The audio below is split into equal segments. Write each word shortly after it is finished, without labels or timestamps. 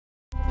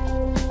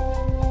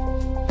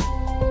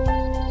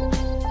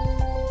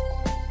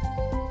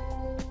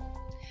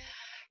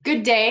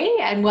Good day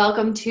and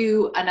welcome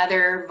to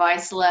another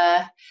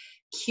Vaisala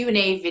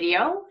Q&A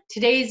video.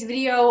 Today's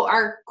video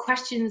are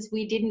questions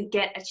we didn't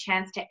get a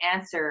chance to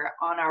answer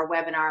on our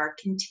webinar,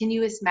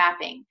 Continuous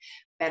Mapping,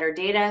 Better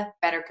Data,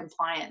 Better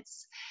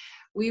Compliance.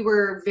 We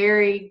were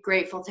very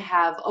grateful to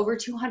have over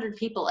 200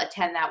 people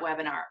attend that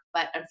webinar,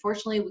 but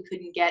unfortunately we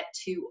couldn't get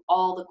to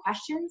all the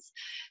questions.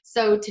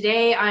 So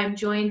today I'm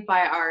joined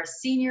by our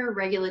senior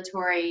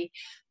regulatory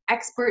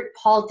expert,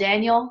 Paul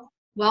Daniel.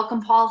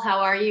 Welcome, Paul.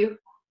 How are you?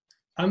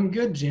 I'm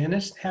good,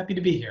 Janice. Happy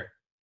to be here.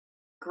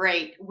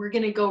 Great. We're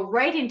going to go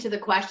right into the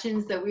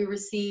questions that we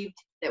received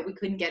that we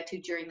couldn't get to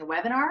during the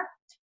webinar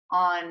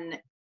on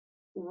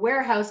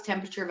warehouse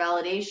temperature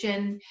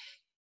validation.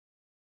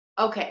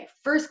 Okay,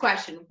 first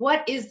question.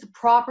 What is the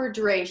proper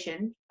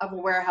duration of a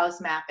warehouse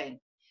mapping?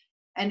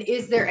 And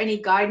is there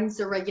any guidance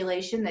or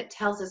regulation that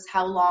tells us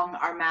how long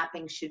our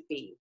mapping should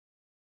be?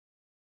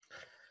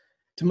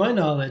 To my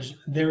knowledge,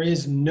 there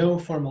is no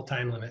formal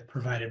time limit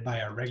provided by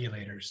our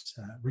regulators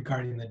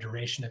regarding the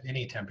duration of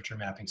any temperature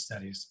mapping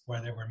studies,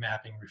 whether we're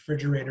mapping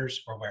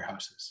refrigerators or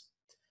warehouses.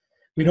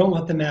 We don't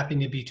want the mapping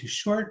to be too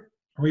short,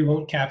 or we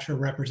won't capture a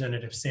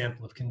representative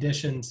sample of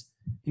conditions.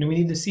 We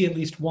need to see at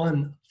least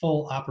one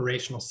full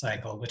operational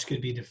cycle, which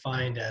could be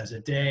defined as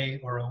a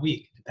day or a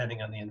week,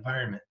 depending on the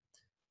environment.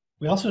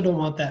 We also don't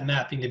want that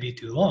mapping to be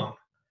too long,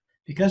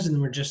 because then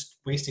we're just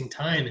wasting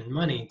time and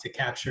money to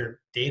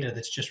capture data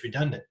that's just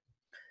redundant.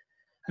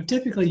 I've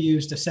typically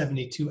used a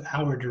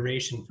 72-hour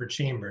duration for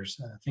chambers,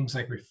 things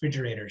like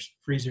refrigerators,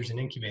 freezers, and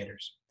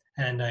incubators.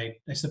 And I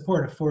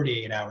support a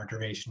 48-hour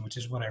duration, which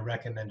is what I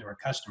recommend to our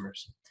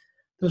customers.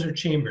 Those are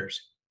chambers.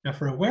 Now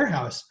for a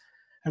warehouse,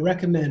 I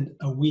recommend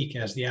a week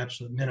as the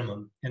absolute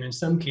minimum, and in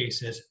some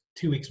cases,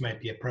 2 weeks might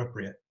be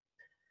appropriate.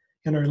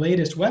 In our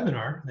latest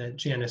webinar that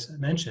Janice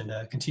mentioned,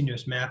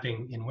 continuous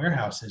mapping in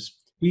warehouses,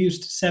 we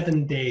used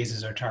 7 days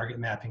as our target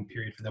mapping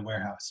period for the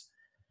warehouse.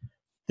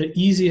 The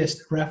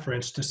easiest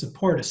reference to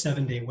support a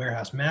 7-day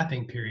warehouse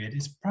mapping period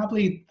is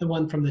probably the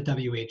one from the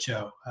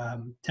WHO,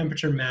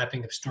 temperature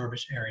mapping of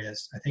storage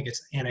areas. I think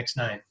it's Annex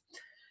 9.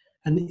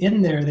 And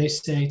in there, they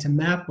say to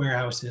map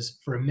warehouses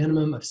for a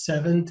minimum of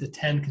 7 to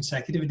 10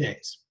 consecutive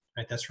days.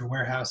 Right? That's for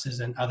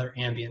warehouses and other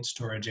ambient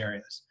storage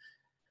areas.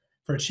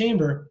 For a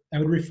chamber, I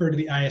would refer to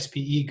the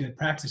ISPE Good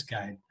Practice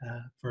Guide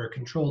for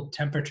controlled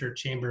temperature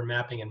chamber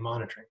mapping and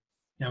monitoring.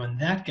 Now in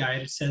that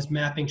guide, it says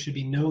mapping should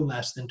be no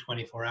less than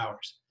 24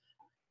 hours.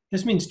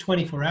 This means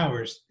 24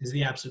 hours is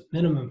the absolute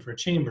minimum for a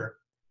chamber,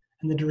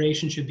 and the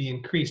duration should be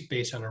increased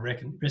based on a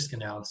risk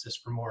analysis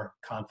for more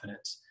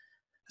confidence.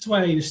 That's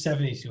why I use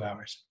 72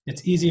 hours.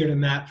 It's easier to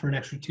map for an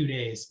extra 2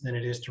 days than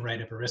it is to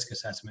write up a risk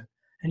assessment.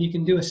 And you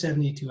can do a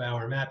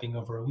 72-hour mapping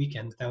over a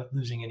weekend without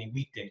losing any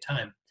weekday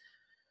time.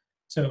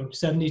 So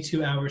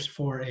 72 hours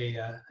for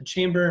a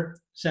chamber,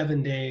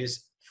 7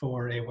 days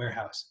for a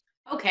warehouse.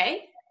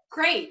 Okay,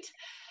 great.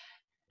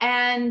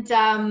 And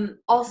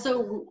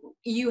also,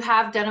 you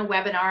have done a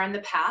webinar in the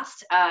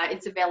past.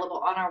 It's available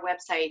on our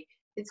website.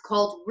 It's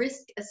called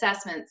Risk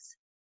Assessments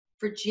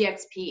for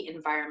GXP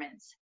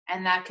Environments.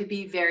 And that could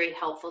be very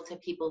helpful to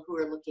people who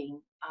are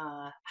looking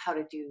how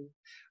to do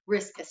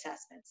risk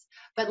assessments.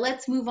 But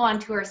let's move on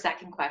to our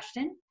second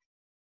question.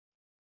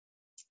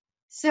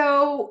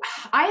 So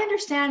I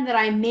understand that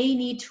I may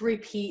need to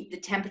repeat the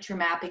temperature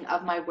mapping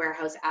of my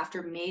warehouse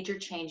after major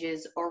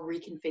changes or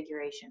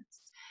reconfigurations.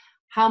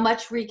 How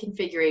much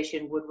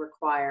reconfiguration would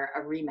require a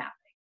remapping?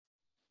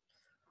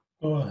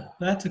 Oh,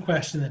 that's a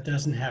question that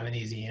doesn't have an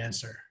easy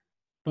answer.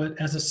 But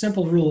as a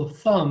simple rule of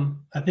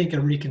thumb, I think a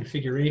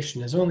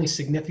reconfiguration is only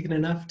significant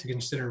enough to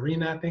consider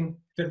remapping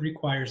if it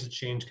requires a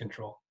change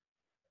control.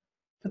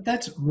 But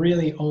that's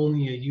really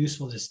only a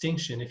useful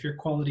distinction if your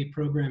quality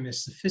program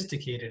is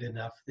sophisticated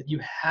enough that you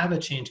have a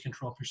change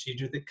control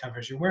procedure that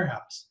covers your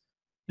warehouse.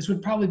 This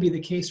would probably be the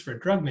case for a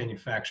drug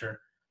manufacturer,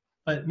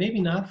 but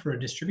maybe not for a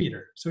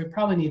distributor. So we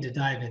probably need to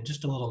dive in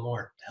just a little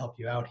more to help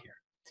you out here.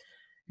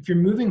 If you're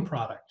moving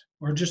product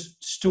or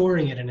just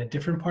storing it in a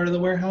different part of the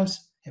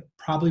warehouse, it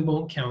probably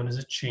won't count as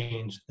a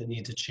change that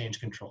needs a change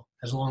control,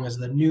 as long as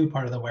the new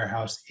part of the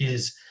warehouse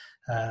is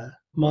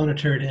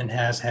monitored and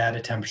has had a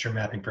temperature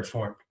mapping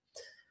performed.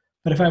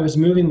 But if I was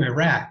moving my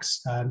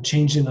racks,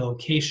 changing the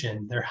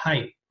location, their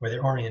height, or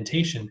their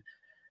orientation,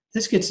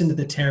 this gets into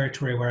the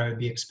territory where I would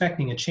be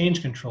expecting a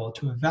change control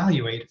to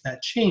evaluate if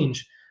that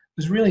change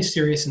was really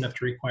serious enough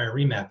to require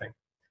remapping.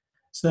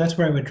 So that's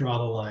where I would draw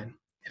the line.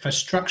 If a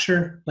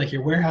structure like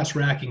your warehouse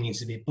racking needs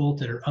to be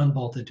bolted or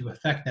unbolted to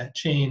affect that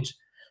change,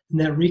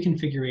 then that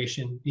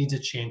reconfiguration needs a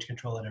change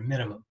control at a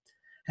minimum.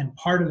 And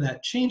part of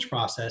that change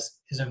process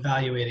is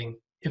evaluating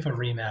if a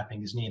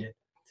remapping is needed.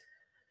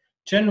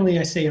 Generally,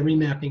 I say a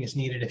remapping is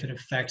needed if it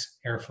affects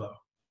airflow.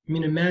 I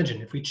mean,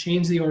 imagine if we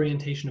change the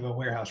orientation of a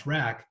warehouse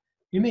rack,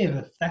 we may have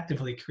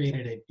effectively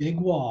created a big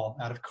wall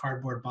out of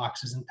cardboard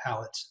boxes and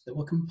pallets that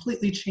will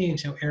completely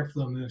change how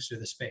airflow moves through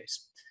the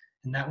space.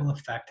 And that will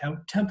affect how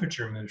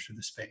temperature moves through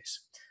the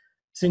space.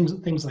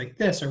 Things like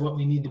this are what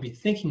we need to be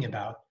thinking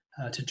about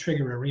to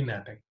trigger a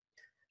remapping.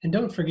 And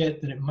don't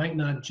forget that it might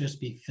not just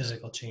be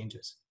physical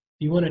changes.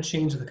 If you want to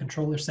change the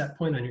controller set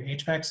point on your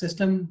HVAC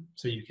system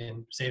so you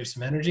can save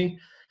some energy,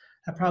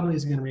 that probably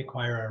is going to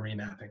require a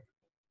remapping.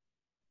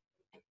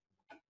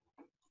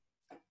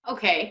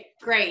 Okay,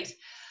 great.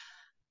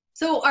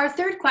 So our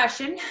third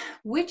question,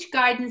 which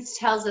guidance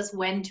tells us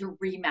when to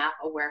remap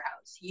a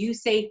warehouse? You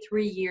say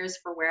 3 years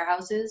for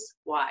warehouses.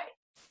 Why?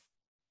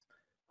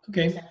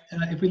 Okay,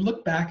 if we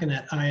look back in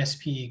that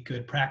ISP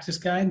good practice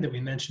guide that we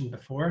mentioned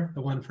before,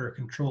 the one for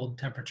controlled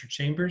temperature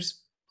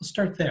chambers, we'll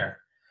start there.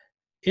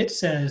 It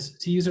says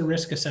to use a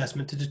risk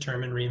assessment to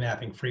determine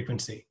remapping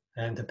frequency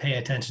and to pay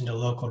attention to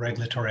local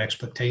regulatory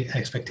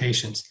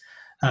expectations.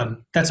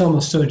 That's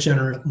almost so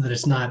general that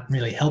it's not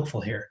really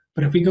helpful here.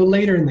 But if we go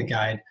later in the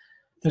guide,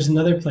 there's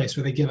another place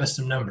where they give us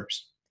some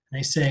numbers. And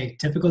they say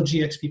typical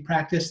GXP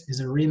practice is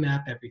a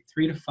remap every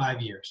 3 to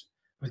 5 years,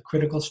 with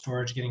critical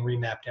storage getting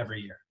remapped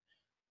every year.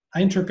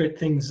 I interpret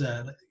things,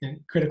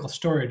 critical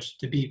storage,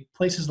 to be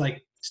places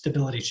like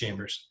stability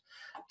chambers.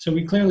 So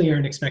we clearly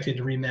aren't expected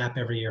to remap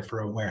every year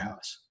for a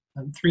warehouse.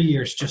 3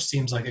 years just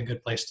seems like a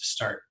good place to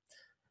start.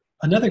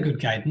 Another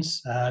good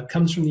guidance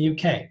comes from the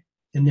UK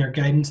in their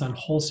guidance on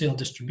wholesale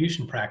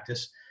distribution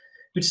practice,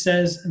 which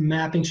says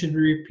mapping should be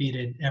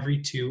repeated every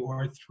 2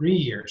 or 3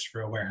 years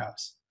for a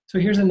warehouse. So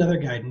here's another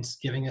guidance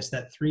giving us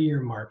that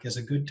 3-year mark as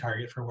a good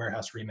target for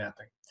warehouse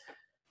remapping.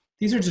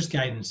 These are just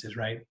guidances,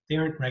 right? They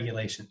aren't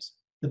regulations.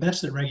 The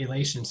best that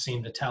regulations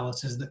seem to tell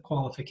us is that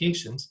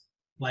qualifications,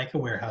 like a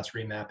warehouse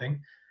remapping,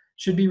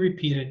 should be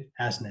repeated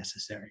as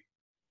necessary.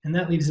 And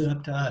that leaves it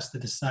up to us to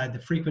decide the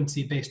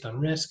frequency based on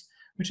risk,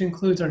 which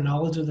includes our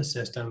knowledge of the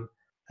system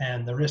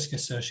and the risk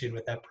associated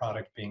with that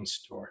product being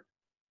stored.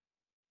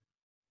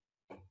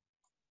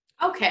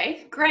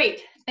 Okay,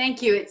 great.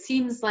 Thank you. It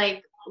seems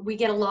like we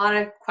get a lot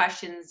of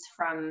questions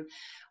from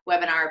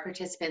webinar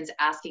participants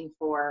asking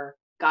for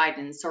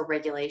guidance or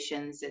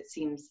regulations. It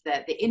seems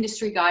that the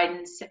industry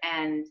guidance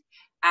and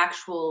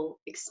actual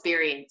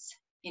experience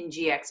in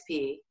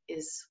GXP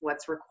is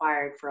what's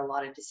required for a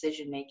lot of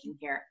decision making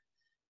here.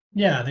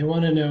 Yeah, they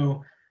want to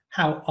know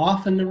how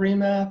often to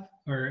remap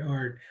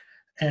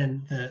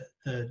and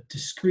the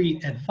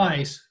discrete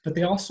advice, but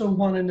they also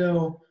want to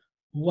know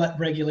what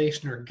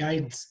regulation or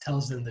guidance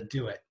tells them to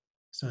do it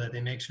so that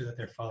they make sure that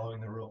they're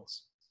following the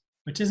rules,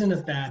 which isn't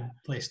a bad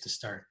place to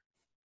start.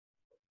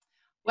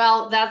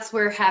 Well, that's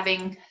where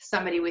having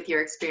somebody with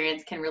your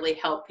experience can really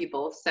help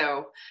people.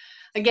 So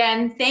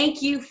again,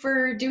 thank you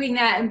for doing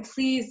that. And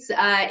please,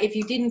 if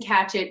you didn't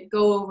catch it,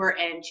 go over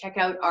and check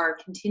out our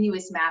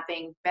continuous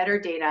mapping, better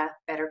data,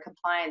 better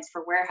compliance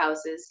for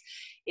warehouses.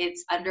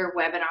 It's under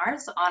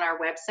webinars on our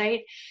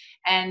website.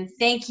 And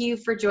thank you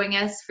for joining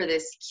us for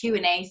this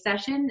Q&A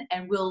session.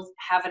 And we'll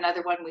have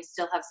another one. We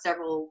still have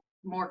several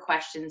more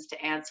questions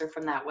to answer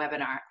from that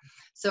webinar.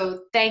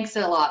 So thanks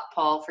a lot,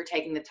 Paul, for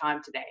taking the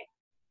time today.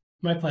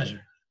 My pleasure.